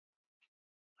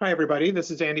Hi, everybody.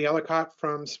 This is Andy Ellicott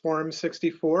from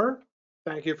Swarm64.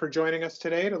 Thank you for joining us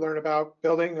today to learn about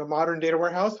building a modern data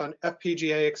warehouse on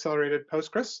FPGA-accelerated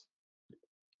Postgres.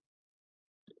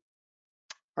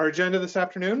 Our agenda this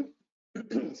afternoon,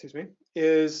 excuse me,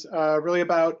 is really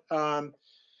about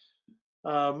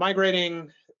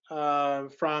migrating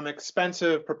from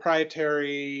expensive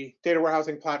proprietary data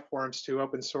warehousing platforms to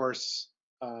open source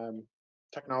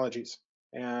technologies.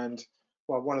 And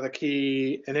well, one of the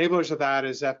key enablers of that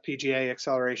is FPGA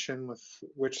acceleration, with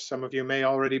which some of you may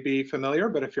already be familiar,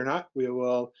 but if you're not, we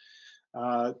will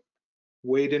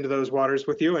wade into those waters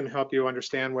with you and help you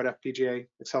understand what FPGA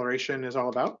acceleration is all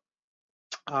about.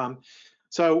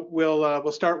 So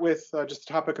we'll start with just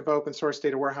the topic of open source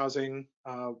data warehousing,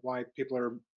 why people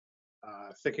are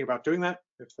thinking about doing that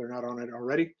if they're not on it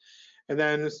already. And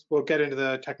then we'll get into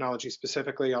the technology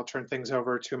specifically. I'll turn things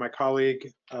over to my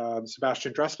colleague,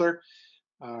 Sebastian Dressler,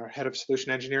 our head of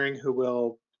solution engineering, who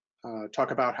will talk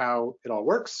about how it all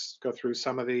works, go through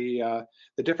some of the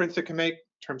difference it can make in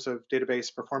terms of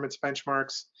database performance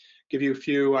benchmarks, give you a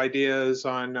few ideas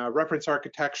on reference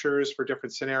architectures for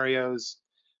different scenarios,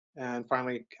 and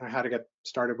finally, kind of how to get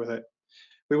started with it.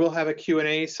 We will have a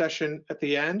Q&A session at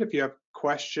the end. If you have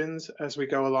questions as we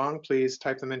go along, please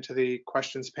type them into the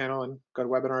questions panel and go to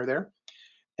webinar there.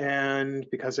 And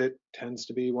because it tends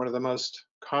to be one of the most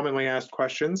commonly asked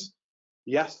questions,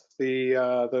 yes,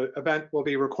 the event will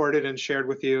be recorded and shared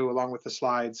with you along with the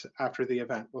slides after the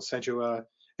event. We'll send you an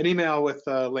email with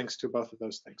links to both of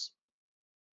those things.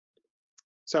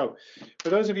 So for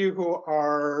those of you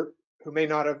who may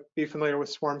not be familiar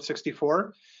with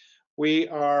Swarm64, we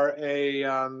are a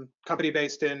company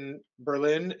based in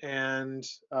Berlin and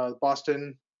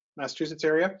Boston, Massachusetts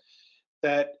area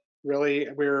that really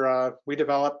we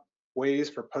develop ways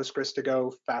for Postgres to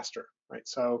go faster, right?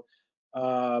 So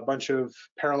a bunch of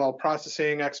parallel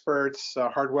processing experts,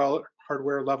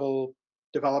 hardware level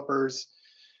developers,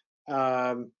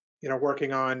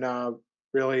 working on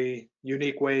really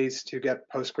unique ways to get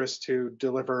Postgres to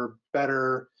deliver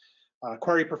better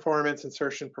query performance,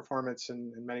 insertion performance,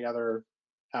 and many other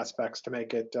aspects to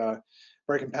make it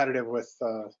very competitive with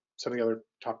some of the other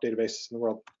top databases in the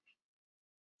world.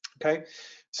 Okay,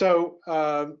 so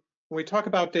when we talk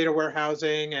about data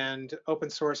warehousing and open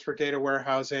source for data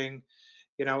warehousing,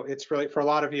 it's really, for a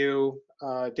lot of you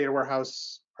data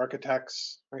warehouse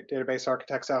architects, right, database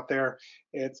architects out there,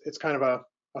 it's kind of a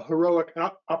heroic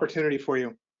opportunity for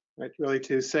you, right, really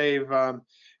to save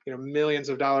millions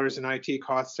of dollars in IT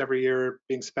costs every year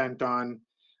being spent on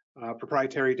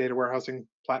proprietary data warehousing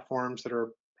platforms that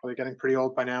are probably getting pretty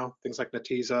old by now, things like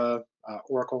Netezza,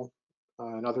 Oracle,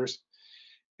 and others,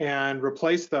 and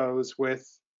replace those with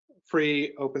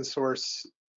free open source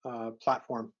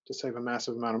platform to save a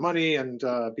massive amount of money and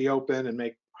be open and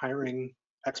make hiring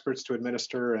experts to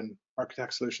administer and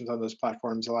architect solutions on those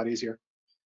platforms a lot easier.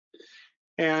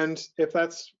 And if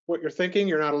that's what you're thinking,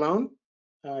 you're not alone.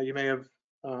 You may have,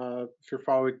 if you're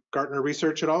following Gartner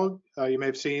research at all, you may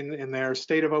have seen in their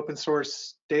State of Open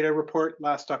Source Data report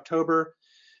last October,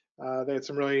 they had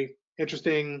some really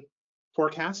interesting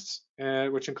forecasts,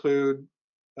 which include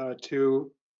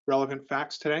 2 relevant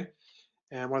facts today.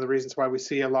 And one of the reasons why we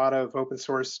see a lot of open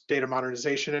source data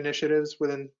modernization initiatives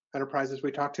within enterprises we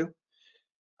talk to.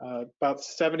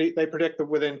 They predict that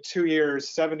within 2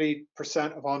 years, 70%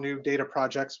 of all new data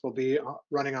projects will be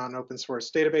running on open source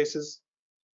databases,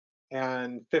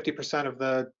 and 50% of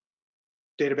the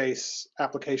database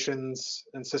applications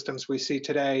and systems we see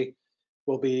today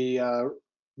will be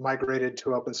migrated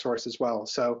to open source as well.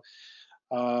 So,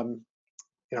 kind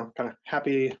of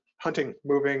happy hunting,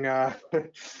 moving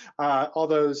all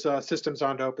those systems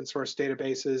onto open source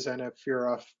databases. And if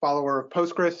you're a follower of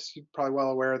Postgres, you're probably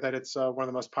well aware that it's one of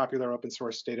the most popular open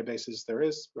source databases there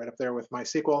is, right up there with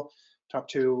MySQL, top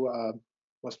 2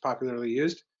 most popularly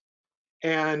used.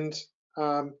 And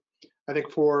I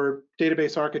think for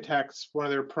database architects, one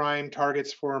of their prime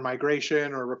targets for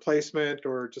migration or replacement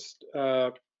or just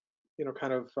kind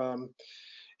of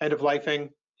end of lifing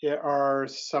are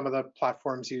some of the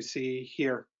platforms you see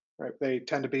here. Right, they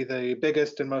tend to be the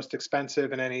biggest and most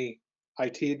expensive in any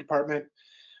IT department.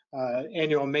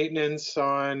 Annual maintenance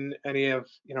on any of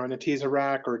a Netezza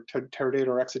rack or Teradata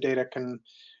or Exadata can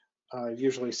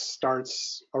usually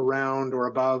starts around or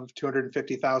above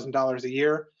 $250,000 a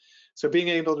year. So being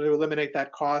able to eliminate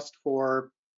that cost for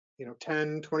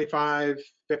 10, 25,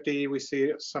 50, we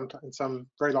see in some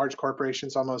very large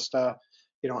corporations almost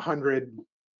 100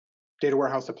 data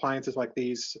warehouse appliances like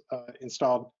these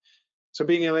installed. So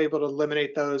being able to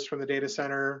eliminate those from the data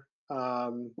center,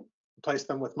 replace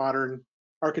them with modern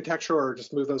architecture, or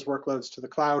just move those workloads to the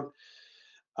cloud,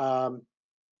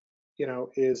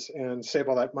 and save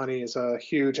all that money is a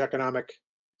huge economic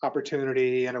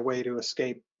opportunity and a way to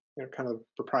escape kind of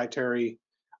proprietary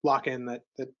lock-in that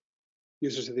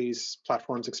users of these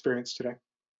platforms experience today.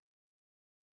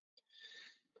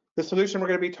 The solution we're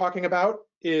going to be talking about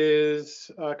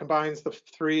combines the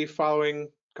three following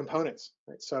components.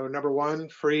 Right? So number one,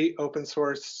 free open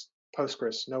source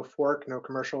Postgres, no fork, no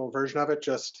commercial version of it,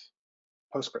 just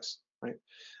Postgres. Right?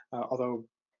 Although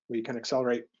we can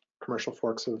accelerate commercial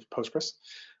forks of Postgres,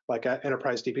 like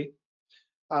Enterprise DB.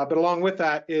 But along with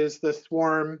that is the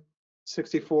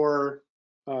Swarm64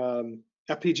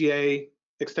 FPGA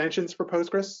extensions for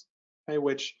Postgres, okay,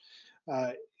 which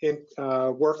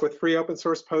work with free open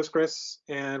source Postgres.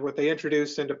 And what they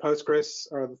introduced into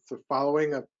Postgres are the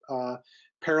following: a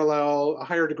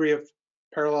higher degree of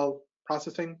parallel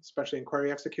processing, especially in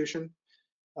query execution,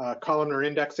 columnar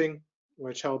indexing,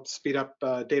 which helps speed up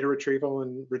data retrieval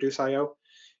and reduce I/O,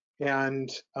 and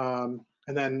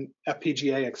then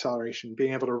FPGA acceleration,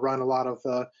 being able to run a lot of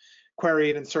the query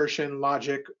and insertion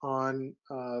logic on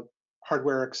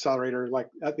hardware accelerator like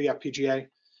at the FPGA,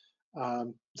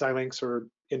 Xilinx or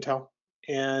Intel,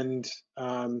 and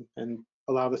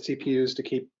allow the CPUs to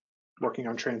keep working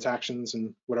on transactions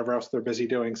and whatever else they're busy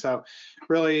doing. So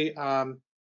really kind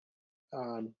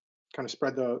of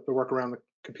spread the work around the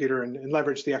computer and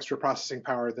leverage the extra processing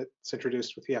power that's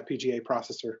introduced with the FPGA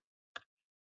processor.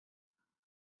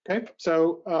 Okay,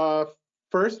 so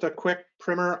first, a quick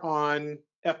primer on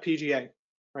FPGA,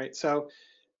 right? So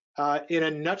in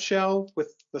a nutshell,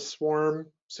 with the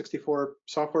Swarm64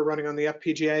 software running on the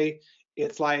FPGA,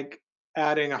 it's like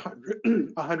adding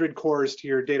 100 cores to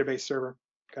your database server.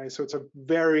 Okay, so it's a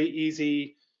very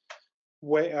easy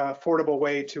way, affordable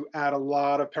way to add a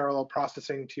lot of parallel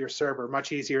processing to your server,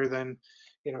 much easier than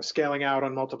scaling out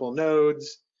on multiple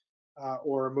nodes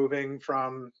or moving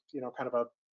from kind of a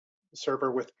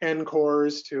server with n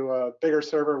cores to a bigger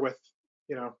server with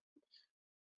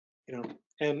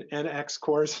nx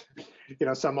cores,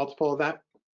 some multiple of that.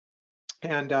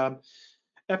 And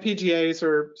FPGAs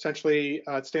are essentially,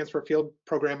 it stands for Field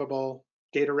Programmable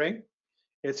Gate Array.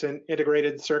 It's an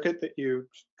integrated circuit that you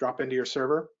drop into your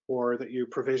server or that you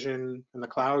provision in the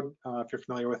cloud. If you're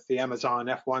familiar with the Amazon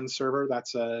F1 server,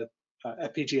 that's a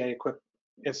FPGA-equipped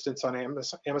instance on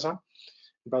Amazon.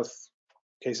 In both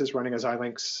cases, running a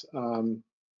Xilinx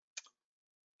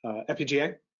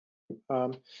FPGA.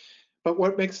 But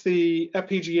what makes the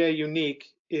FPGA unique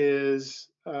is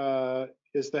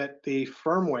that the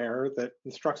firmware that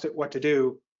instructs it what to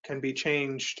do can be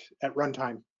changed at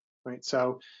runtime, right?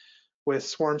 So with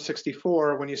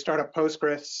Swarm64, when you start up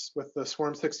Postgres with the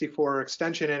Swarm64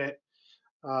 extension in it,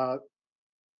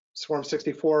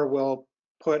 Swarm64 will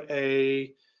put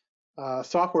a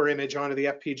software image onto the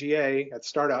FPGA at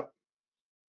startup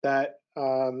that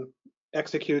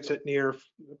executes at near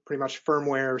pretty much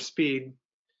firmware speed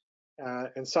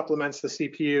and supplements the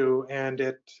CPU.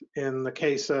 And in the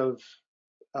case of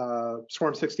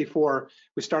Swarm64,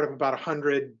 we start up about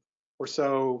 100 or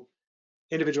so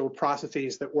individual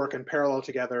processes that work in parallel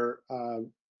together,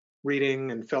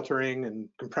 reading and filtering and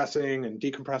compressing and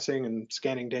decompressing and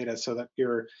scanning data, so that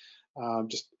you're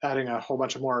just adding a whole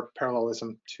bunch of more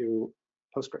parallelism to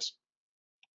Postgres.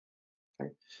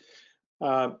 Okay.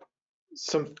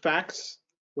 Some facts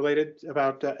related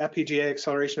about FPGA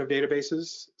acceleration of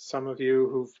databases. Some of you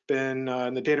who've been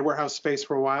in the data warehouse space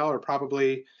for a while are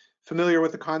probably familiar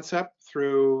with the concept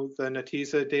through the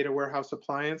Netezza data warehouse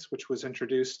appliance, which was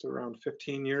introduced around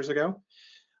 15 years ago.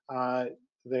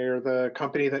 They're the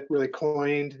company that really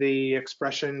coined the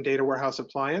expression data warehouse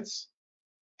appliance.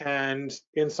 And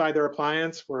inside their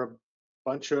appliance were a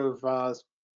bunch of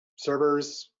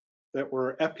servers that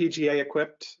were FPGA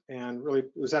equipped, and really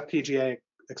it was FPGA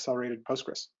accelerated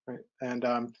Postgres, right? And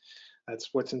that's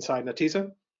what's inside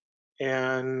Netezza.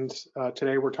 And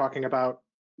today we're talking about,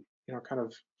 kind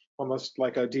of almost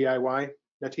like a DIY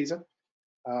Netezza,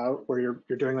 where you're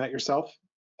doing that yourself,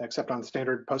 except on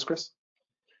standard Postgres.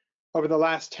 Over the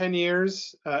last 10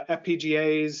 years,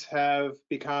 FPGAs have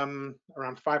become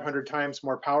around 500 times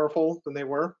more powerful than they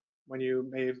were when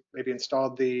you maybe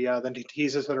installed the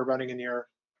Netezzas that are running in your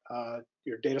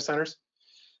data centers.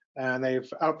 And they've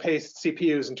outpaced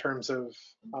CPUs in terms of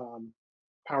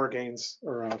power gains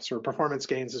or sort of performance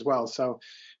gains as well. So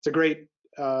it's a great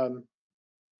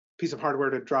piece of hardware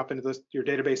to drop into your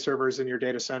database servers in your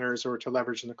data centers or to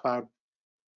leverage in the cloud.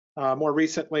 More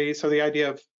recently, so the idea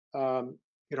of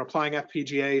applying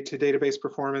FPGA to database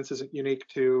performance isn't unique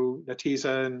to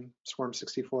Netezza and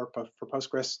Swarm64 for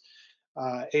Postgres.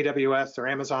 AWS or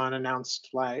Amazon announced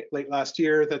late last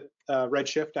year that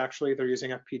Redshift, actually, they're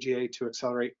using FPGA to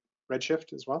accelerate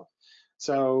Redshift as well.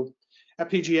 So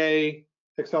FPGA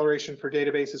acceleration for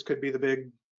databases could be the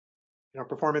big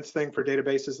performance thing for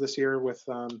databases this year, with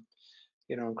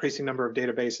increasing number of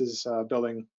databases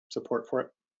building support for it.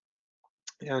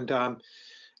 And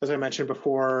as I mentioned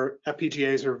before,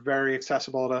 FPGAs are very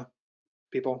accessible to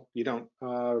people. You don't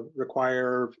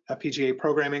require FPGA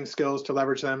programming skills to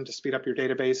leverage them to speed up your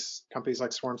database. Companies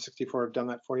like Swarm64 have done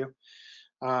that for you.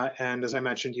 And as I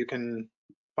mentioned, you can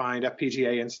find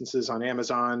FPGA instances on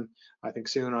Amazon, I think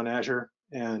soon on Azure,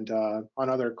 and on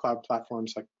other cloud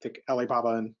platforms. Like I think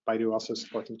Alibaba and Baidu also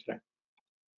support them today.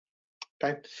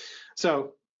 Okay,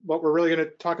 so what we're really going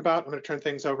to talk about, I'm going to turn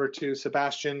things over to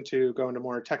Sebastian to go into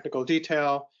more technical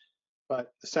detail,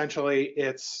 but essentially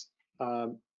it's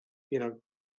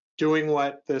doing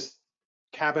what this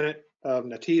cabinet of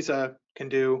Netezza can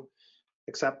do,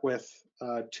 except with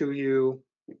 2U,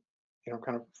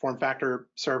 kind of form factor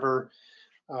server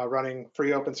running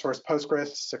free open source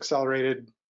Postgres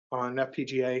accelerated on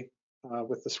FPGA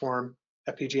with the Swarm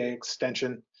FPGA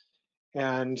extension,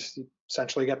 and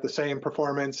essentially get the same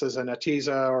performance as a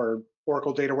Netezza or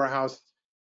Oracle Data Warehouse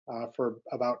for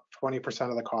about 20%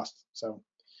 of the cost. So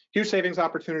huge savings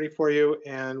opportunity for you.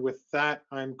 And with that,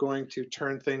 I'm going to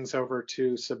turn things over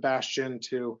to Sebastian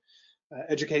to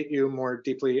educate you more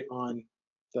deeply on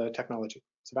the technology.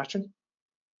 Sebastian?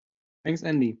 Thanks,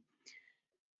 Andy.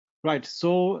 Right,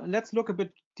 so let's look a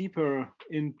bit deeper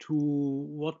into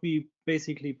what we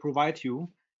basically provide you.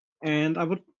 And I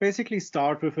would basically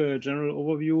start with a general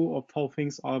overview of how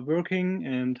things are working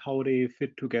and how they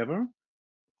fit together.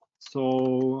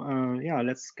 So yeah,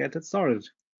 let's get it started.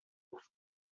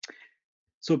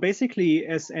 So basically,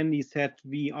 as Andy said,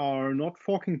 we are not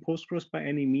forking Postgres by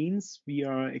any means. We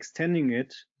are extending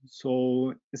it.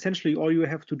 So essentially, all you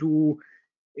have to do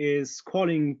is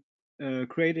calling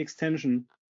create extension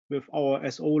with our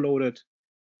SO loaded,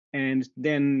 and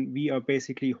then we are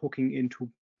basically hooking into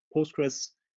Postgres.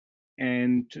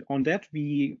 And on that,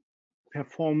 we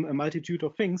perform a multitude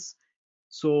of things.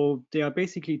 So there are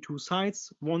basically two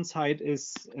sides. One side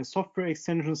is a software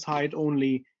extension side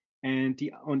only, and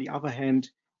on the other hand,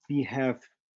 we have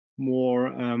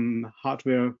more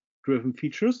hardware-driven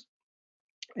features.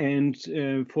 And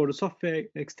for the software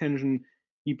extension,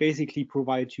 we basically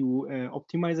provide you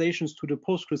optimizations to the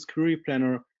Postgres query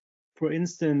planner, for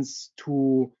instance,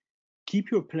 to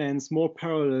keep your plans more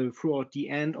parallel throughout the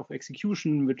end of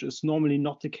execution, which is normally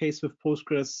not the case with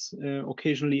Postgres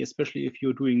occasionally, especially if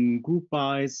you're doing group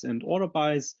buys and order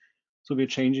buys. So we're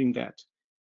changing that.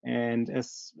 And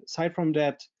aside from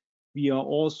that, we are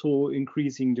also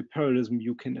increasing the parallelism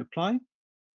you can apply.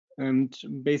 And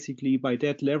basically by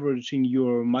that, leveraging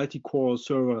your multi-core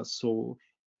servers. So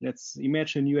let's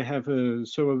imagine you have a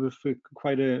server with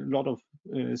quite a lot of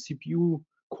CPU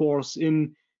cores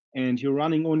in, and you're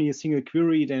running only a single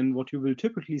query. Then what you will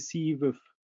typically see with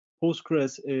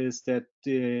Postgres is that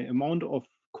the amount of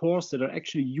cores that are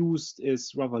actually used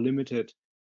is rather limited,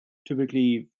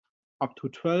 typically up to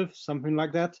 12, something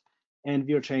like that. And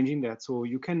we are changing that. So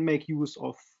you can make use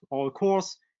of all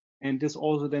cores. And this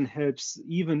also then helps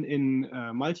even in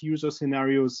multi-user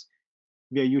scenarios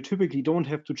where you typically don't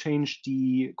have to change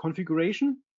the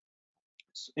configuration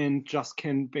and just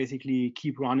can basically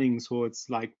keep running. So it's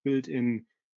like built-in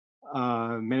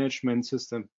management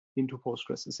system into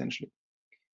Postgres, essentially.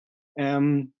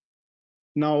 Now,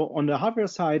 on the hardware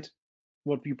side,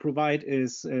 what we provide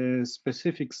is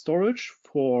specific storage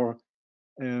for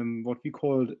what we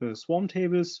call swarm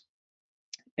tables.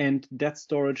 And that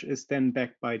storage is then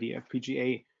backed by the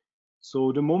FPGA.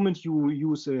 So the moment you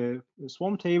use a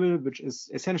swarm table, which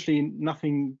is essentially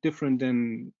nothing different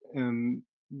than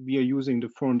we are using the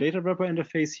foreign data wrapper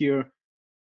interface here.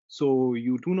 So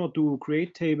you do not do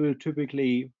create table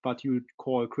typically, but you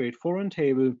call create foreign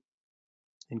table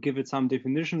and give it some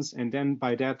definitions. And then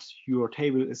by that, your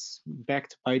table is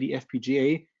backed by the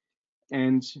FPGA,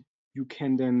 and you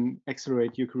can then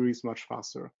accelerate your queries much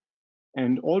faster.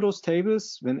 And all those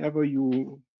tables, whenever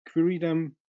you query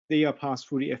them, they are passed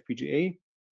through the FPGA,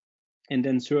 and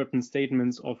then certain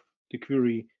statements of the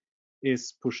query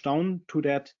is pushed down to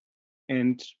that,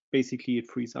 and basically it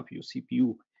frees up your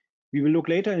CPU. We will look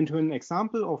later into an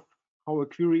example of how a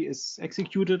query is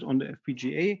executed on the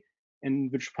FPGA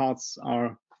and which parts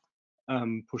are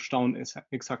pushed down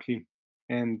exactly.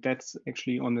 And that's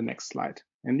actually on the next slide.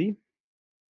 Andy?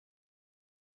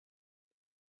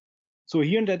 So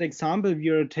here in that example, we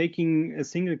are taking a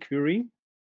single query.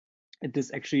 It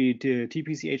is actually the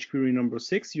TPCH query number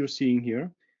 6 you're seeing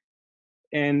here.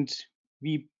 And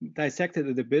we dissected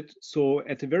it a bit. So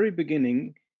at the very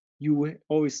beginning, you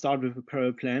always start with a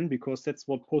parallel plan, because that's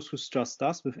what Postgres just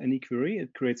does with any query.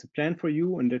 It creates a plan for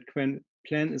you, and that plan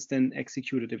is then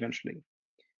executed eventually.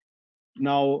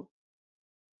 Now,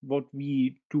 what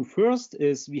we do first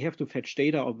is we have to fetch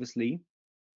data, obviously.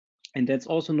 And that's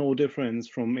also no difference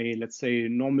from a, let's say,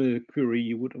 normal query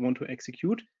you would want to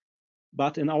execute.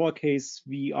 But in our case,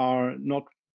 we are not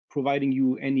providing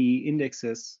you any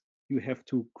indexes you have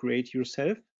to create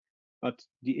yourself, but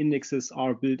the indexes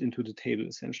are built into the table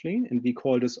essentially, and we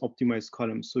call this optimized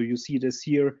columns. So you see this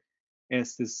here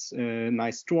as this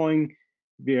nice drawing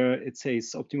where it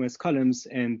says optimized columns,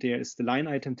 and there is the line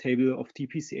item table of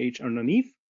TPCH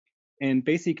underneath. And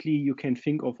basically, you can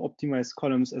think of optimized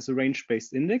columns as a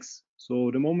range-based index.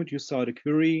 So the moment you start a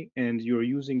query and you're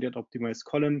using that optimized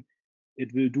column,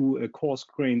 it will do a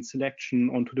coarse-grained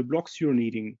selection onto the blocks you're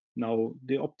needing. Now,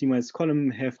 the optimized column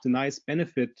have the nice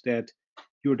benefit that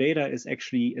your data is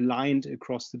actually aligned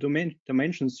across the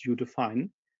dimensions you define,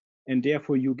 and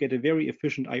therefore you get a very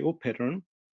efficient I/O pattern.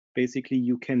 Basically,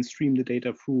 you can stream the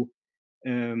data through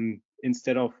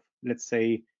instead of, let's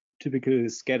say, typical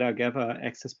scatter-gather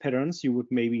access patterns you would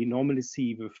maybe normally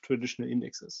see with traditional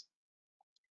indexes.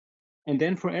 And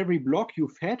then for every block you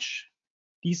fetch,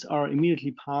 these are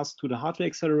immediately passed to the hardware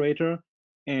accelerator,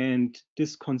 and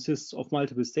this consists of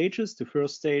multiple stages. The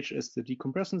first stage is the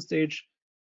decompression stage.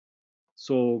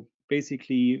 So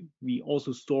basically, we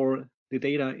also store the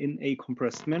data in a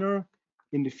compressed manner.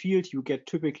 In the field, you get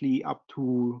typically up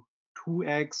to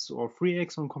 2x or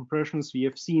 3x on compressions. We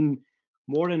have seen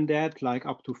more than that, like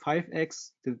up to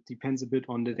 5x. That depends a bit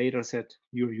on the data set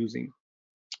you're using.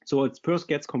 So it first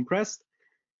gets compressed,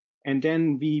 and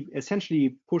then we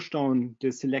essentially push down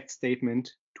the select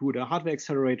statement to the hardware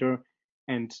accelerator,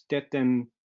 and that then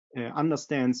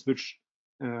understands which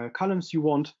columns you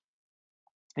want,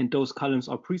 and those columns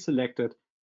are pre-selected.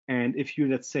 And if you,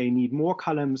 let's say, need more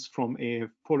columns from a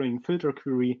following filter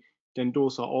query, then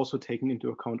those are also taken into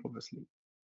account, obviously.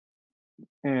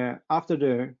 After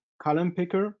the column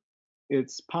picker,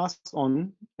 it's passed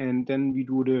on, and then we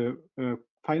do the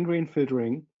fine-grained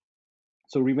filtering.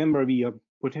 So remember, we are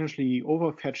potentially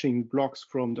overfetching blocks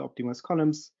from the optimized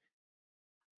columns,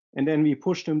 and then we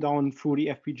push them down through the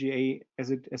FPGA as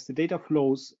the data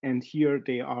flows, and here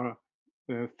they are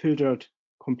filtered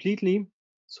completely,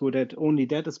 so that only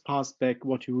that is passed back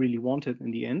what you really wanted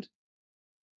in the end.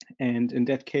 And in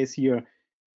that case here,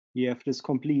 we have this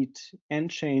complete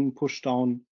end chain pushed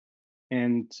down,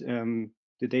 and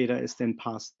the data is then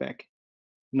passed back.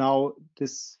 Now,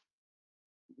 this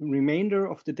remainder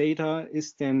of the data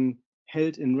is then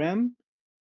held in RAM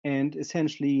and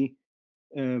essentially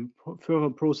further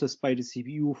processed by the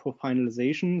CPU for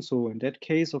finalization. So in that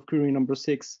case of query number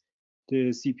 6, the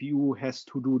CPU has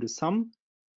to do the sum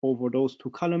over those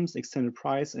two columns, extended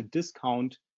price and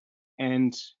discount.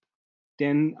 And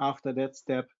then after that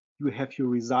step, you have your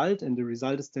result, and the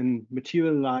result is then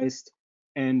materialized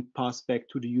and passed back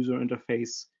to the user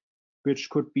interface, which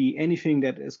could be anything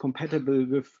that is compatible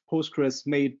with Postgres,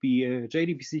 may it be a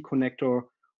JDBC connector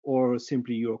or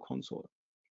simply your console.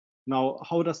 Now,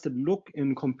 how does that look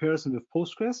in comparison with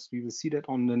Postgres? We will see that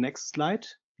on the next slide.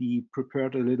 We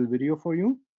prepared a little video for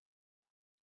you.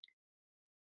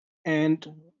 And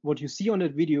what you see on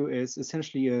that video is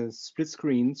essentially a split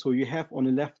screen. So you have on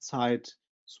the left side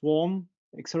Swarm,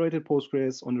 accelerated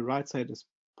Postgres. On the right side is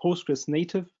Postgres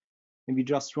native. And we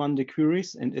just run the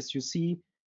queries. And as you see,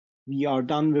 we are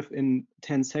done within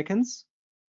 10 seconds.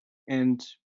 And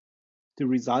the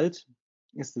result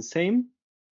is the same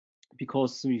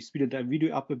because we speeded that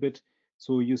video up a bit.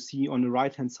 So you see on the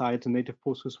right-hand side, the native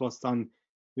Postgres was done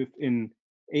within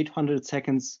 800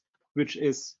 seconds, which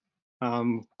is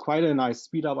quite a nice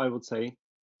speed up, I would say.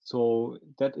 So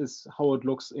that is how it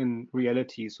looks in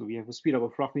reality. So we have a speed up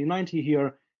of roughly 90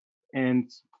 here, and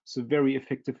it's a very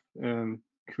effective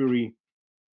query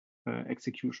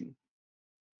execution.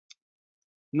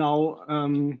 Now,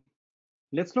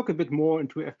 let's look a bit more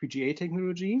into FPGA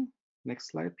technology.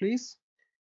 Next slide, please.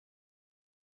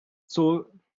 So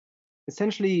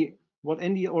essentially, what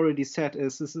Andy already said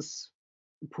is this is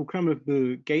a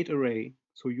programmable gate array.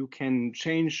 So you can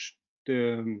change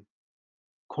the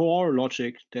core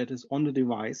logic that is on the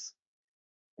device.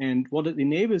 And what it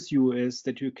enables you is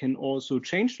that you can also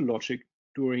change the logic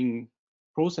during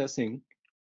processing,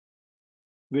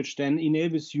 which then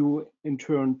enables you in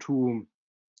turn to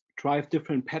drive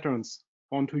different patterns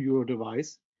onto your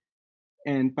device.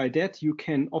 And by that, you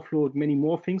can offload many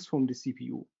more things from the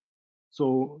CPU.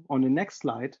 So on the next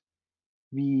slide,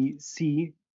 we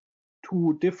see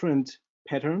two different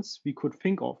patterns we could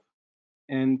think of.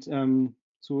 And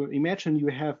so imagine you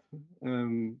have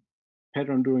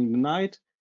pattern during the night,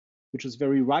 which is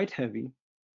very write heavy,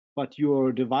 but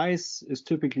your device is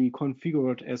typically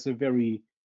configured as a very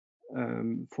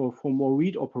for more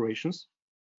read operations.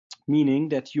 meaning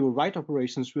that your write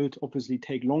operations will obviously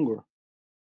take longer.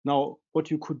 Now,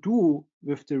 what you could do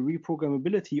with the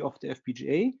reprogrammability of the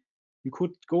FPGA, you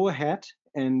could go ahead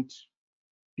and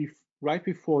right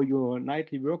before your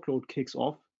nightly workload kicks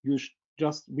off, you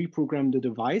just reprogram the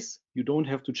device. You don't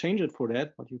have to change it for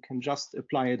that, but you can just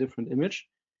apply a different image.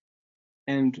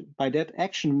 And by that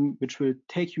action, which will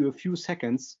take you a few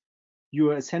seconds, you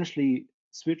are essentially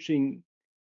switching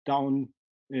down,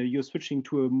 you're switching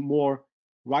to a more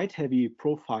write-heavy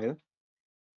profile.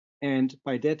 And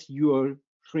by that, you are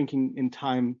shrinking in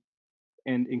time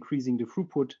and increasing the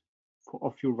throughput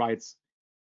of your writes.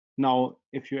 Now,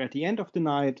 if you're at the end of the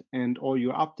night and all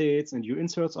your updates and your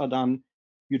inserts are done,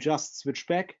 you just switch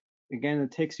back. Again,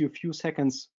 it takes you a few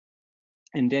seconds,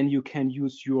 and then you can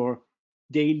use your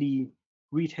daily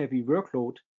read-heavy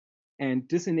workload. And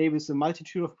this enables a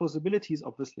multitude of possibilities,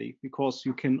 obviously, because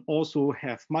you can also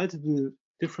have multiple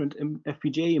different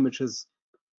FPGA images,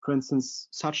 for instance,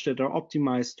 such that are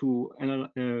optimized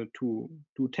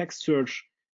to text search,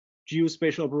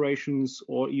 geospatial operations,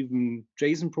 or even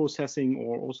JSON processing,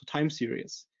 or also time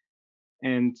series.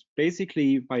 And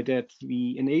basically, by that,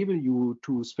 we enable you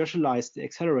to specialize the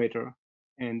accelerator,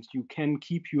 and you can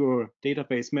keep your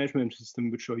database management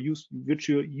system, which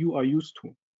you are used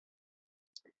to.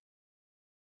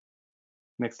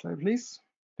 Next slide, please.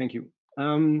 Thank you.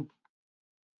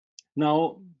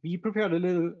 Now, we prepared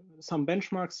some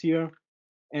benchmarks here,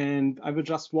 and I will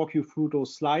just walk you through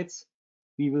those slides.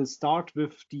 We will start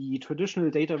with the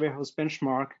traditional data warehouse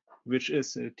benchmark, which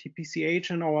is a TPCH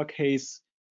in our case.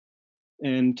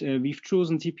 And we've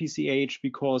chosen TPCH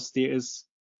because there is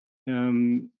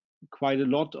quite a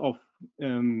lot of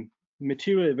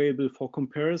material available for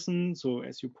comparison. So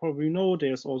as you probably know,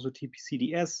 there's also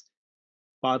TPCDS,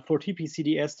 but for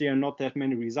TPCDS, there are not that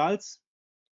many results.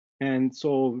 And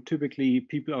so typically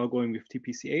people are going with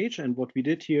TPCH. And what we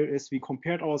did here is we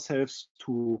compared ourselves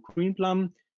to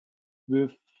Greenplum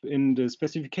in the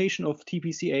specification of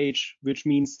TPCH, which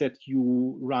means that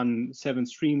you run 7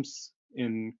 streams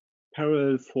in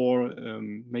parallel for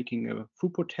making a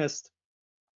throughput test.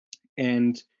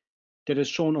 And that is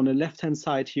shown on the left-hand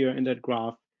side here in that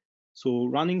graph. So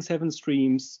running 7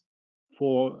 streams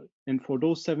for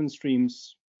those 7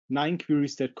 streams, 9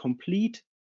 queries that complete,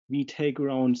 we take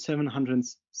around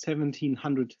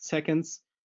 1700 seconds,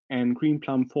 and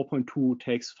Greenplum 4.2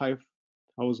 takes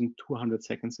 5,200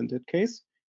 seconds in that case,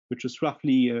 which is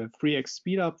roughly a 3x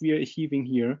speed up we are achieving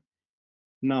here.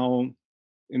 Now,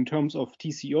 in terms of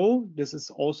TCO, this is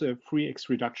also a 3x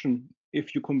reduction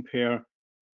if you compare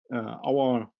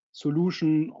our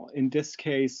solution, in this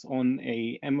case, on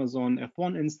a Amazon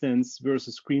F1 instance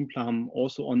versus Greenplum,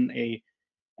 also on a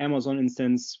Amazon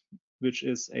instance, which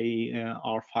is a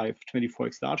R5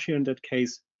 24x large here in that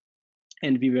case,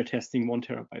 and we were testing 1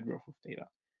 terabyte worth of data.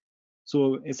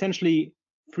 So essentially,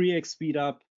 3x speed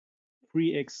up,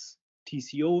 3x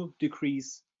TCO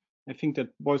decrease. I think that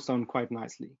boils down quite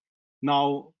nicely.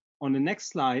 Now, on the next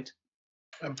slide.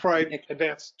 Before I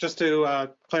advance, just to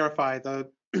clarify, the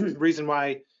reason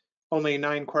why only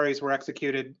 9 queries were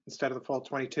executed instead of the full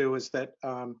 22 is that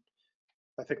I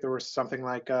think there was something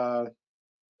like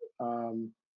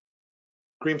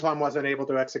Greenplum wasn't able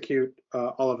to execute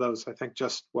all of those. I think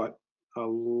just what,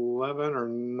 11 or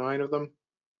 9 of them,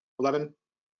 11.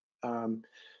 And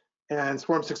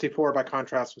Swarm64, by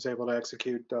contrast, was able to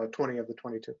execute 20 of the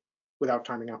 22 without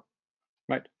timing out.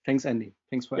 Right. Thanks, Andy.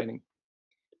 Thanks for adding.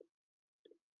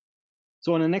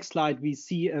 So on the next slide, we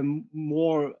see a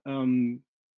more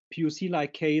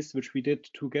POC-like case, which we did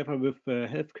together with a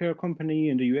healthcare company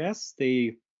in the US.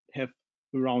 They have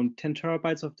around 10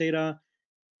 terabytes of data,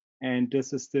 and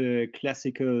this is the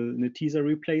classical Netezza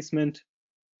replacement.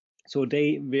 So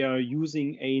they were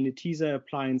using a Netezza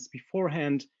appliance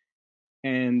beforehand,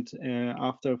 and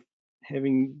after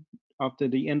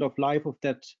the end of life of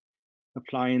that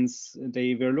appliance,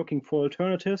 they were looking for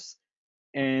alternatives.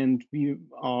 And we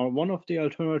are one of the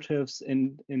alternatives,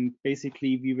 and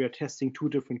basically we were testing 2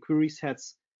 different query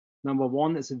sets. Number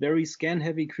 1 is a very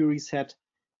scan-heavy query set,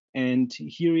 and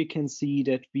here you can see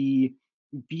that we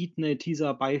beat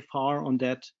Netezza by far on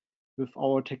that with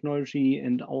our technology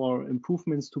and our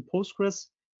improvements to Postgres.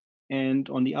 And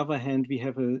on the other hand, we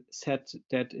have a set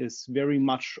that is very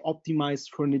much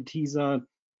optimized for Netezza,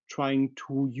 trying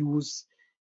to use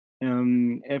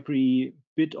every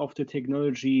bit of the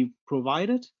technology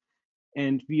provided,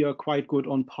 and we are quite good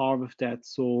on par with that.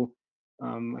 So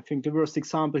I think the worst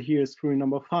example here is query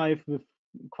number 5 with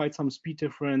quite some speed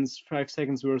difference, 5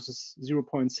 seconds versus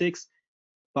 0.6,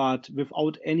 but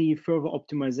without any further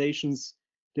optimizations,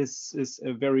 this is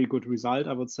a very good result,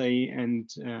 I would say, and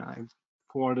I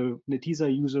for the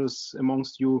Netezza users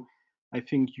amongst you, I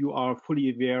think you are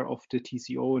fully aware of the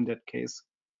TCO in that case.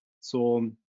 So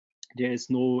there is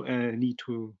no need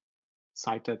to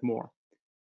cite that more.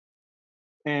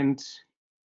 And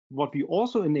what we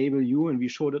also enable you, and we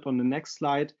showed it on the next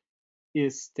slide,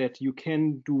 is that you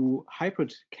can do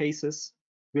hybrid cases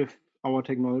with our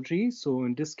technology. So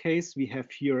in this case, we have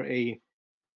here a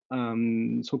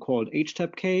so-called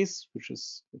HTAP case, which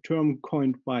is a term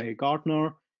coined by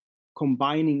Gartner,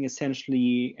 combining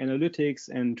essentially analytics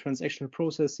and transactional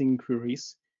processing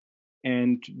queries.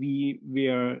 And we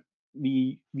are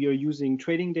using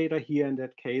trading data here in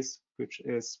that case, which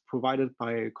is provided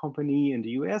by a company in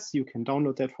the US. You can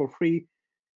download that for free.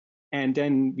 And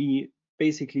then we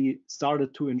basically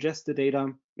started to ingest the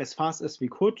data as fast as we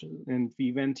could. And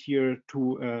we went here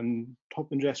to a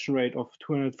top ingestion rate of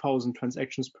 200,000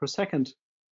 transactions per second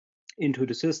into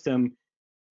the system,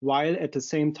 while at the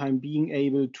same time being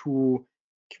able to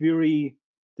query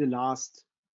the last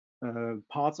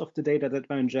parts of the data that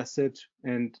were ingested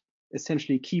and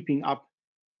essentially keeping up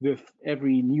with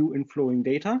every new inflowing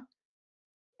data.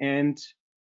 And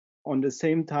at the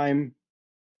same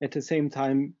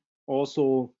time,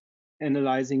 also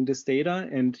analyzing this data,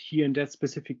 and here in that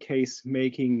specific case,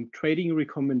 making trading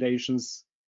recommendations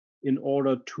in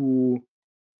order to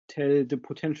tell the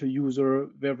potential user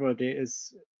whether there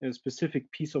is a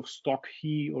specific piece of stock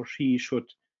he or she should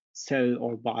sell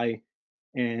or buy.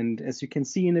 And as you can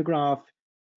see in the graph,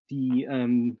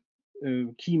 the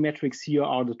key metrics here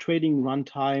are the trading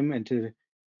runtime, and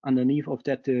underneath of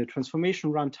that, the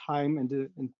transformation runtime, and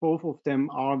both of them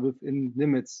are within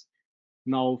limits.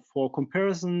 Now, for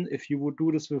comparison, if you would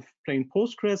do this with plain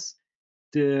Postgres,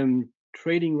 the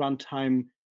trading runtime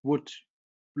would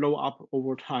blow up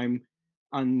over time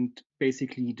and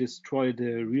basically destroy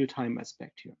the real-time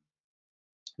aspect here.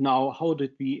 Now, how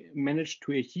did we manage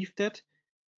to achieve that?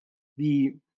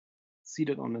 We see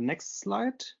that on the next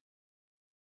slide.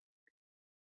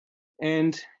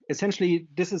 And essentially,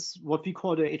 this is what we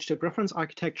call the HTAP reference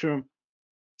architecture.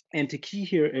 And the key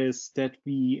here is that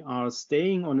we are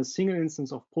staying on a single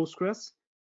instance of Postgres.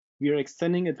 We are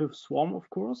extending it with Swarm, of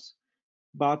course,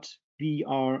 but we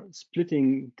are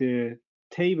splitting the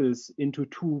tables into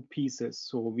two pieces.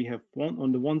 So we have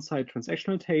on the one side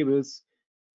transactional tables,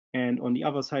 and on the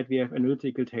other side we have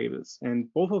analytical tables. And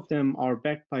both of them are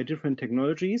backed by different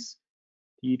technologies.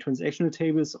 The transactional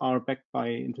tables are backed by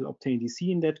Intel Optane DC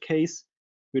in that case,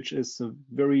 which is a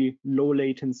very low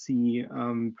latency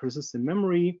persistent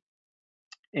memory.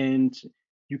 And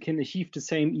you can achieve the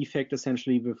same effect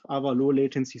essentially with other low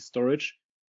latency storage.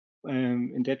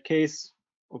 In that case,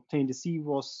 Optane DC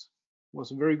was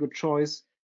a very good choice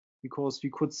because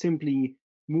we could simply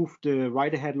move the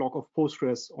write-ahead log of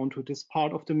Postgres onto this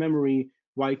part of the memory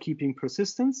while keeping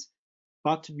persistence.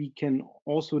 But we can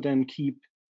also then keep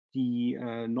the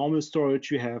normal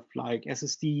storage you have, like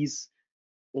SSDs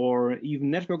or even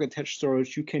network attached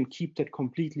storage. You can keep that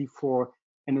completely for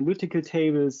analytical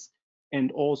tables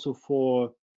and also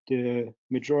for the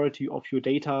majority of your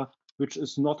data, which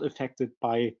is not affected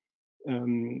by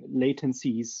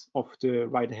latencies of the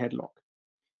write-ahead log.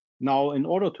 Now, in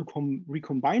order to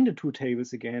recombine the two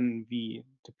tables again, we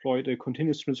deployed a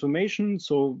continuous transformation.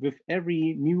 So with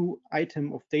every new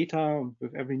item of data,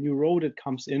 with every new row that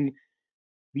comes in,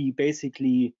 we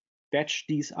basically batch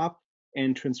these up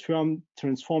and transform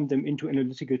them into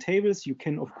analytical tables. You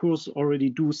can, of course, already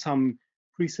do some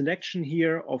pre-selection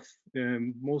here of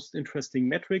the most interesting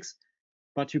metrics,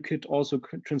 but you could also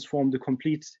transform the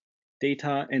complete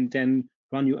data and then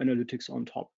run your analytics on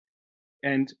top.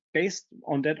 And based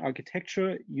on that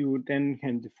architecture, you then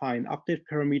can define update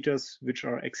parameters, which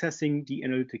are accessing the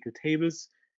analytical tables,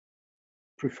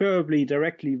 preferably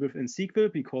directly within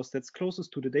SQL, because that's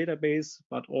closest to the database,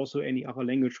 but also any other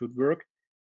language would work.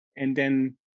 And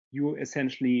then you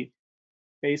essentially,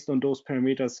 based on those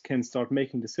parameters, can start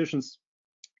making decisions.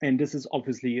 And this is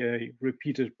obviously a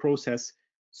repeated process,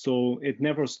 so it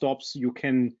never stops. You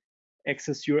can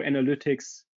access your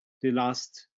analytics the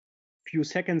last few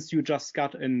seconds you just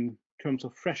got in terms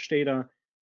of fresh data,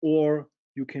 or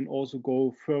you can also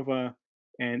go further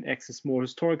and access more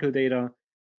historical data,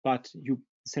 but you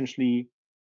essentially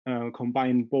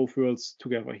combine both worlds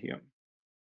together here.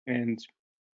 And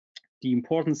the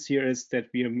importance here is that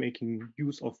we are making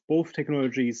use of both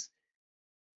technologies,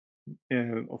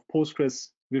 of Postgres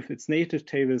with its native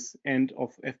tables and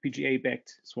of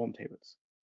FPGA-backed Swarm tables.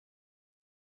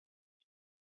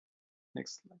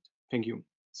 Next slide. Thank you.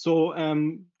 So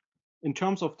in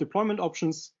terms of deployment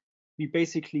options, we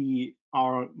basically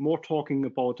are more talking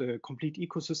about a complete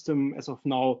ecosystem as of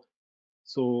now.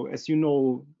 So as you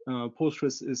know,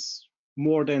 Postgres is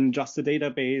more than just a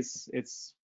database.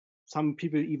 It's some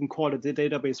people even call it the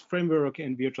database framework,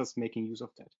 and we're just making use of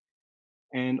that.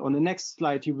 And on the next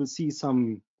slide, you will see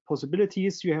some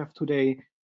possibilities you have today.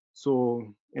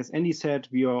 So as Andy said,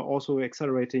 we are also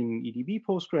accelerating EDB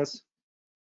Postgres,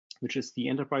 which is the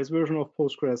enterprise version of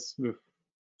Postgres with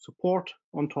support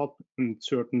on top and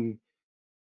certain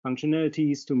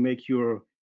functionalities to make your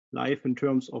life in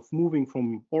terms of moving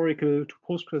from Oracle to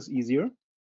Postgres easier.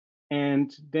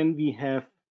 And then we have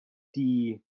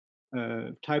the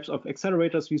types of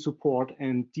accelerators we support,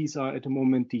 and these are at the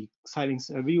moment the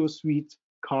Xilinx Alveo suite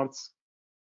cards,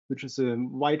 which is a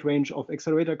wide range of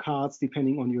accelerator cards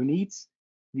depending on your needs.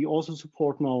 We also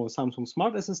support now Samsung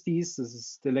Smart SSDs. This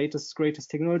is the latest, greatest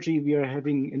technology we are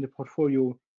having in the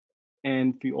portfolio.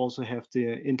 And we also have the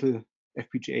Intel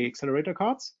FPGA accelerator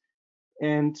cards.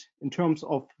 And in terms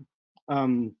of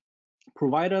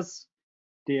providers,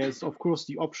 there's of course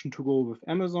the option to go with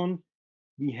Amazon.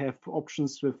 We have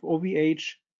options with OVH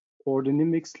or the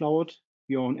Nimbix Cloud.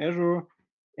 We are on Azure,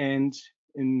 and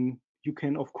you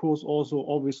can of course also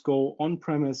always go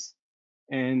on-premise,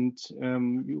 and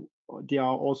there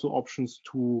are also options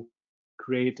to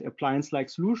create appliance-like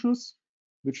solutions,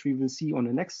 which we will see on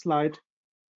the next slide,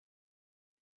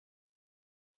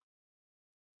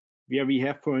 where we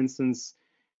have, for instance,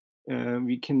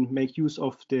 we can make use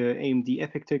of the AMD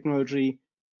EPYC technology,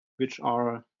 which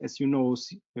are, as you know,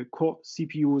 core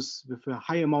CPUs with a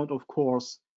high amount of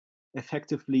cores,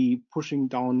 effectively pushing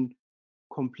down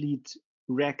complete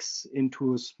racks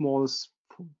into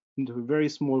a very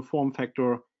small form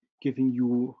factor, giving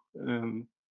you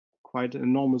quite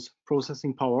enormous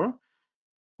processing power.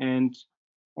 And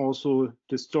also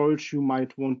the storage you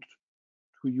might want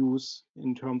to use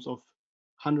in terms of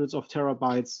hundreds of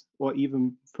terabytes or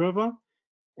even further.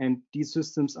 And these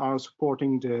systems are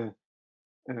supporting the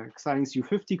Xilinx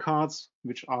U50 cards,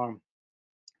 which are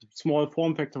small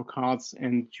form factor cards,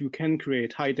 and you can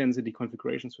create high density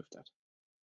configurations with that.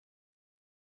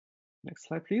 Next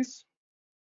slide, please.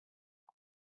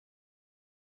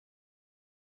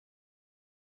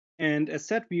 And as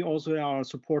said, we also are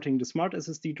supporting the smart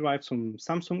SSD drives from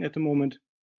Samsung at the moment,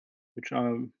 which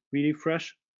are really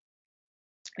fresh.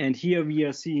 And here we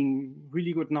are seeing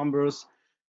really good numbers.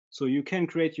 So you can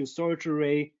create your storage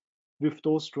array with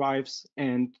those drives.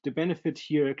 And the benefit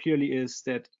here clearly is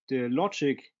that the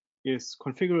logic is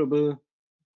configurable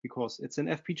because it's an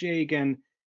FPGA again,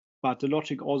 but the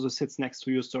logic also sits next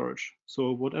to your storage.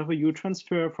 So whatever you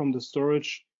transfer from the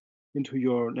storage into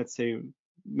your, let's say,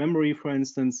 memory, for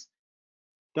instance,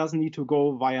 doesn't need to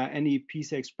go via any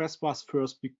PCI Express bus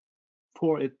first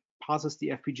before it passes the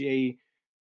FPGA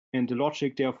and the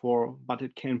logic, therefore, but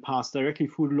it can pass directly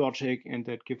through the logic, and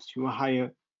that gives you a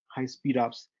high speed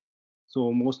ups.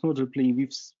 So most notably,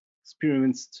 we've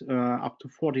experienced up to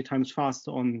 40 times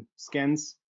faster on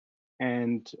scans,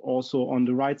 and also on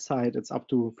the right side, it's up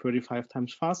to 35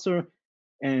 times faster.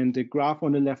 And the graph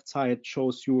on the left side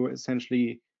shows you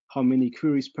essentially how many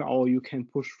queries per hour you can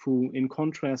push through. In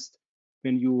contrast,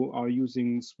 when you are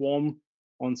using Swarm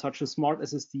on such a smart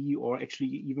SSD, or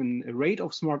actually even a rate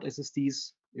of smart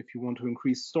SSDs, if you want to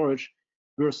increase storage,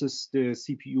 versus the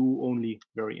CPU-only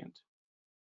variant.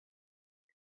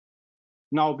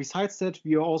 Now, besides that,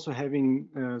 we are also having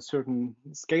certain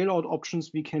scale-out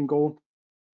options we can go.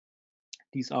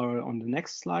 These are on the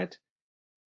next slide.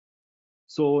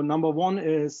 So number one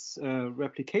is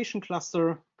replication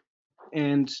cluster,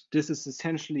 and this is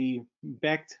essentially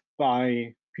backed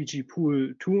by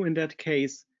PG-Pool 2 in that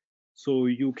case. So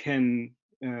you can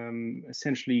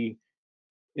essentially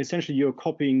you're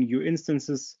copying your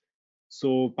instances.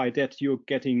 So by that you're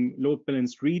getting load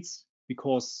balanced reads,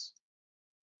 because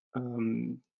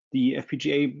the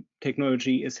FPGA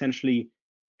technology essentially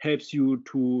helps you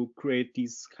to create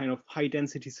these kind of high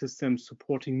density systems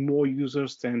supporting more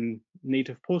users than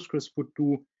native Postgres would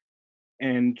do,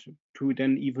 and to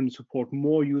then even support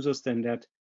more users than that,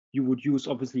 you would use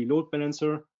obviously load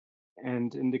balancer.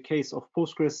 And in the case of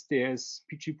Postgres, there's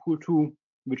PG-Pool 2,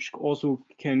 which also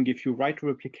can give you write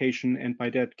replication, and by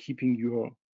that keeping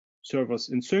your servers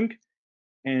in sync.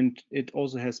 And it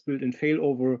also has built-in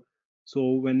failover.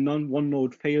 So when one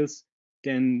node fails,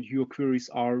 then your queries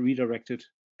are redirected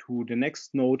to the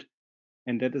next node.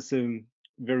 And that is a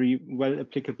very well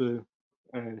applicable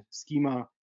schema,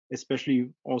 especially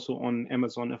also on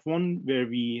Amazon F1, where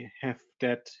we have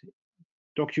that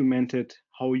documented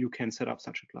how you can set up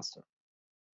such a cluster.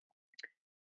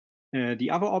 The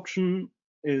other option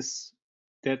is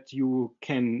that you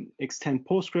can extend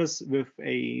Postgres with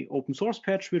a open source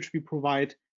patch, which we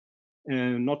provide,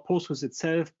 not Postgres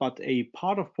itself, but a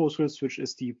part of Postgres, which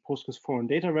is the Postgres foreign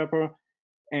data wrapper.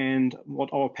 And what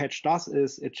our patch does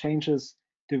is it changes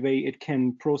the way it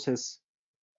can process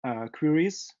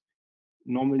queries.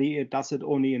 Normally, it does it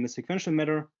only in a sequential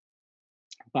manner,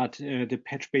 but the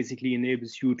patch basically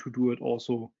enables you to do it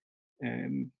also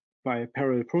by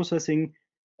parallel processing.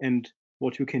 And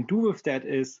what you can do with that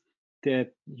is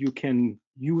that you can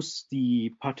use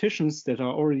the partitions that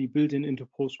are already built into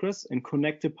Postgres and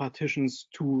connect the partitions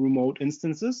to remote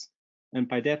instances. And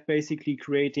by that, basically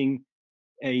creating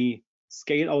a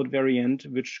scale-out variant,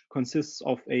 which consists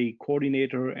of a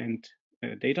coordinator and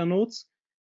data nodes.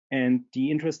 And the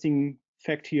interesting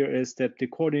fact here is that the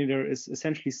coordinator is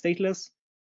essentially stateless,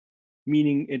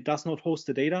 meaning it does not host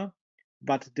the data,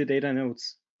 but the data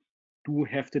nodes do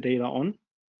have the data on.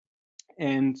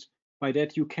 And by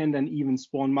that, you can then even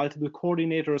spawn multiple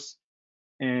coordinators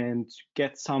and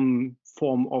get some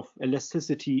form of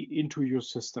elasticity into your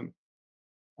system.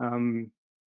 And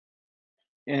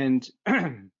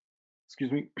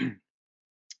excuse me.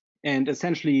 And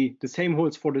essentially, the same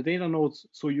holds for the data nodes,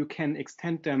 so you can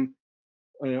extend them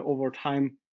over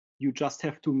time. You just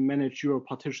have to manage your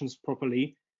partitions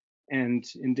properly. And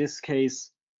in this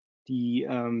case, the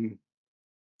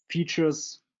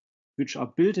features which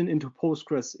are built into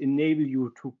Postgres enable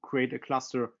you to create a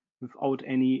cluster without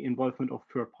any involvement of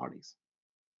third parties.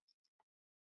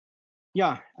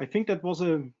 Yeah, I think that was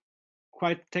a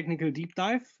quite technical deep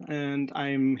dive, and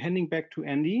I'm handing back to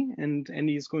Andy, and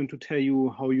Andy is going to tell you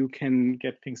how you can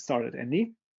get things started.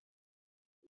 Andy?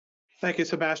 Thank you,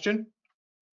 Sebastian.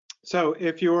 So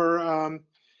if you're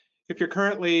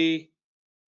currently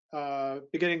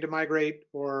beginning to migrate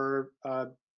or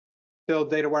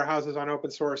build data warehouses on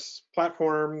open source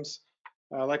platforms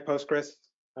like Postgres,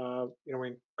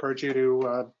 we encourage you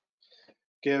to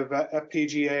give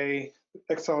FPGA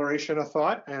acceleration a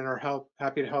thought, and are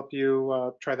happy to help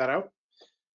you try that out.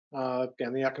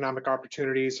 Again, the economic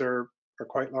opportunities are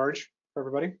quite large for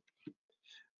everybody.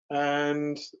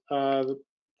 And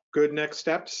good next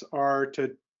steps are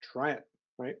to try it,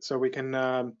 right? So we can,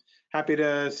 happy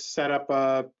to set up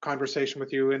a conversation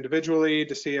with you individually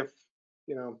to see if,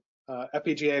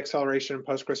 FPGA acceleration and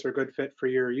Postgres are a good fit for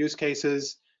your use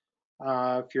cases.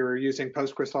 If you're using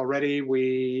Postgres already,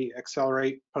 we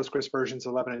accelerate Postgres versions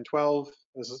 11 and 12,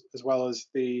 as well as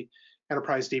the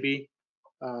Enterprise DB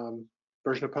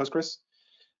version of Postgres.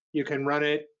 You can run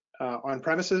it on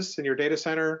premises in your data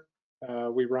center.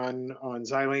 We run on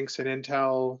Xilinx and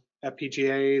Intel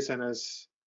FPGAs, and as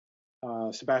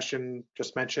Sebastian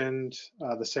just mentioned,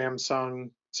 the Samsung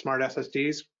Smart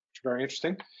SSDs, which are very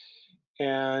interesting.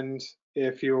 And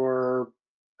if you're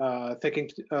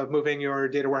thinking of moving your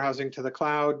data warehousing to the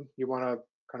cloud, you want to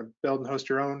kind of build and host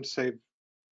your own to save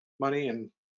money,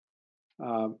 and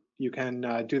you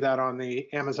can do that on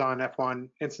the Amazon F1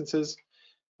 instances.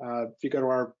 If you go to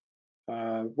our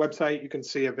website, you can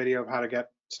see a video of how to get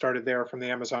started there from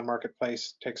the Amazon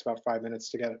Marketplace. It takes about 5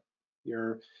 minutes to get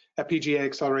your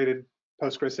FPGA-accelerated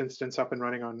Postgres instance up and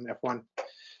running on F1.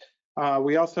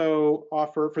 We also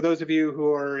offer, for those of you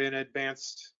who are in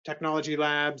advanced technology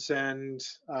labs and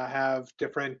have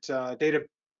different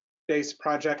database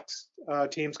project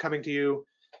teams coming to you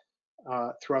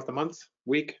throughout the month,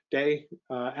 week, day,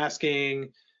 asking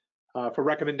for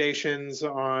recommendations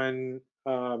on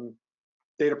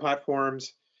data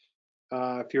platforms.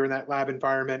 If you're in that lab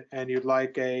environment and you'd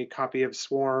like a copy of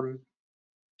Swarm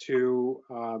to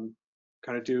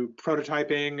kind of do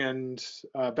prototyping and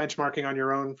benchmarking on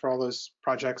your own for all those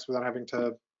projects without having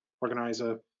to organize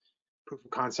a proof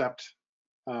of concept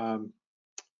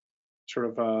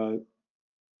sort of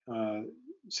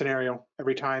scenario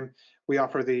every time. We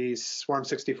offer the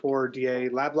Swarm64 DA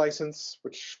lab license,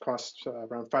 which costs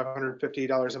around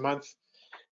 $550 a month.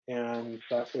 And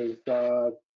that was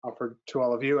offered to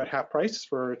all of you at half price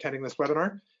for attending this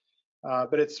webinar.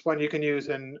 But it's one you can use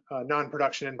in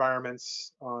non-production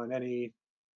environments on any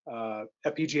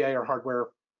FPGA or hardware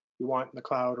you want in the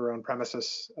cloud or on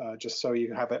premises, just so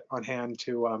you have it on hand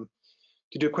to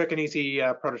do quick and easy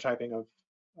prototyping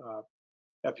of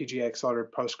FPGA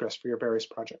accelerated Postgres for your various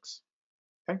projects.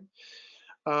 Okay.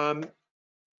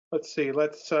 Let's see.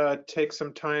 Let's take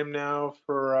some time now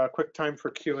for a quick time for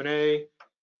Q&A.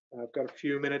 I've got a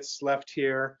few minutes left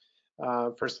here.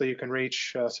 Firstly, you can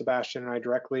reach Sebastian and I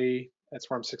directly at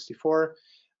Swarm64.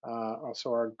 Also,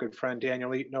 our good friend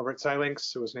Daniel Eaton over at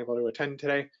Xilinx, who wasn't able to attend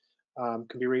today,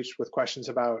 can be reached with questions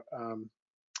about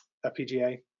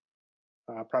FPGA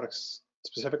products,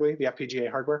 specifically the FPGA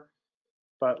hardware.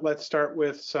 But let's start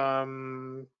with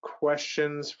some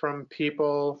questions from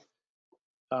people.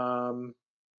 Let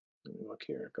me look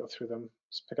here, go through them,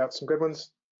 just pick out some good ones.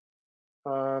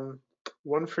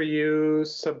 one for you,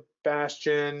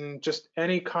 Sebastian. Just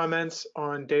any comments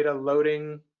on data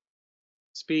loading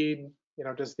speed? You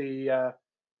know, does the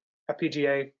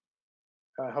FPGA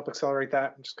help accelerate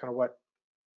that? Just kind of what?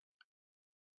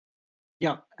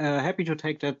 Yeah, happy to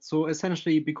take that. So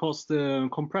essentially, because the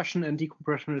compression and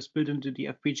decompression is built into the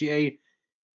FPGA,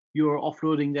 you're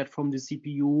offloading that from the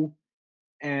CPU,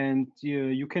 and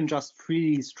you can just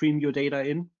freely stream your data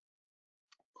in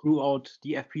throughout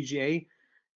the FPGA.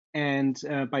 And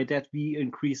by that, we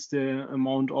increase the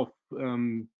amount of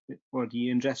or the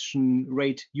ingestion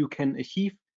rate you can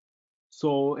achieve.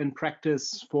 So in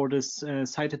practice, for this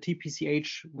cited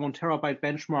TPCH 1 terabyte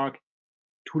benchmark,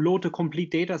 to load a complete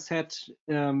data set,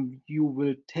 you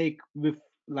will take, with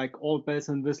like all bells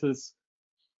and whistles,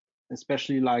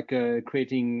 especially like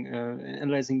creating,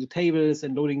 analyzing the tables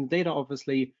and loading the data,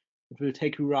 obviously, it will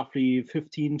take you roughly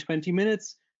 15-20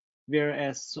 minutes.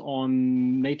 Whereas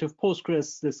on native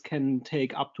Postgres, this can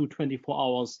take up to 24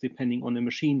 hours, depending on the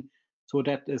machine. So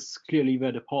that is clearly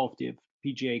where the power of the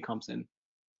FPGA comes in.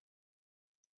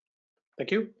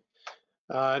 Thank you.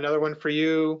 Another one for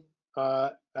you.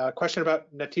 A question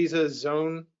about Netezza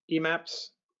zone emaps,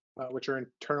 which are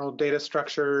internal data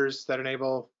structures that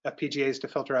enable FPGAs to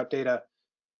filter out data.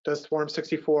 Does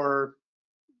Swarm64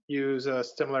 use a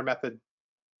similar method?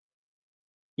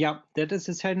 Yeah, that is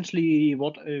essentially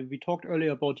what we talked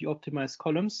earlier about the optimized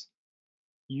columns.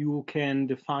 You can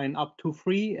define up to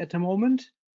 3 at the moment,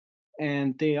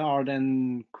 and they are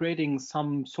then creating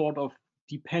some sort of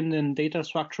dependent data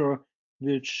structure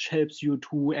which helps you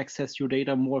to access your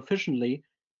data more efficiently.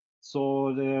 So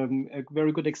a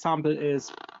very good example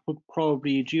is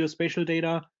probably geospatial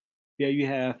data, where you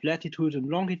have latitude and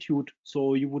longitude.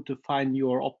 So you would define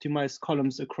your optimized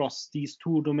columns across these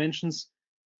 2 dimensions.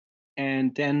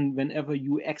 And then whenever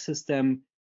you access them,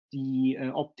 the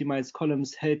optimized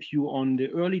columns help you on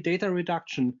the early data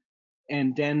reduction.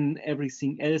 And then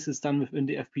everything else is done within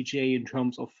the FPGA in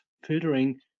terms of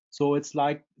filtering. So it's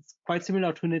quite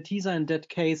similar to Netezza in that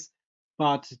case,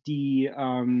 but the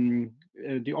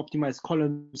optimized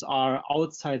columns are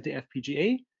outside the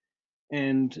FPGA,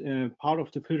 and part of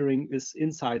the filtering is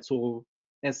inside. So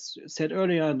as said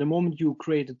earlier, the moment you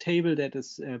create a table that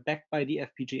is backed by the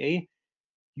FPGA,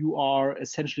 you are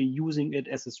essentially using it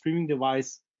as a streaming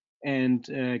device and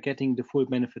getting the full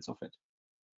benefits of it.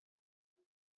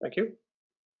 Thank you.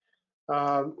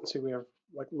 Let's see, we have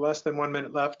like less than 1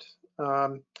 minute left.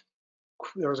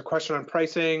 There was a question on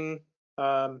pricing.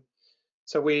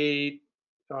 So we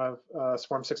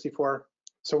Swarm64.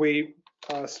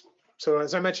 So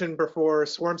as I mentioned before,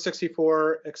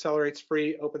 Swarm64 accelerates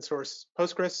free open source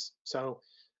Postgres. So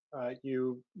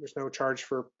there's no charge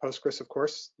for Postgres, of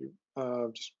course. You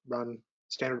just run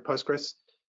standard Postgres.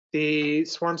 The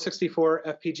Swarm64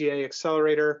 FPGA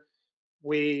accelerator,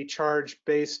 we charge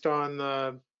based on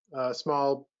the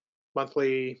small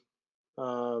monthly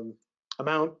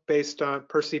amount based on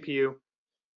per CPU.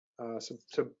 So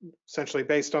essentially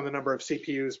based on the number of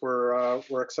CPUs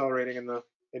we're accelerating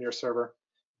in your server,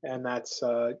 and that's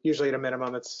usually at a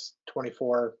minimum it's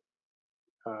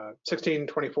 16,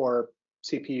 24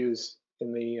 CPUs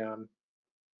in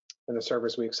the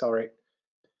servers we accelerate.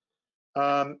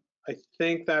 I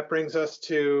think that brings us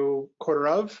to quarter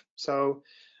of. So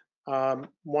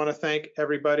want to thank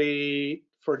everybody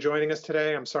for joining us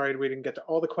today. I'm sorry we didn't get to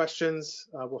all the questions.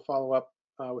 We'll follow up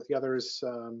with the others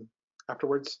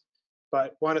afterwards.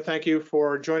 But want to thank you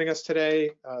for joining us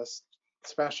today.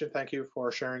 Sebastian, thank you for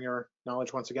sharing your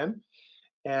knowledge once again.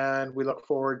 And we look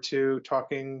forward to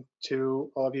talking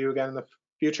to all of you again in the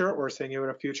future or seeing you in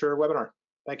a future webinar.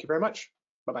 Thank you very much.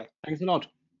 Bye-bye. Thanks a lot.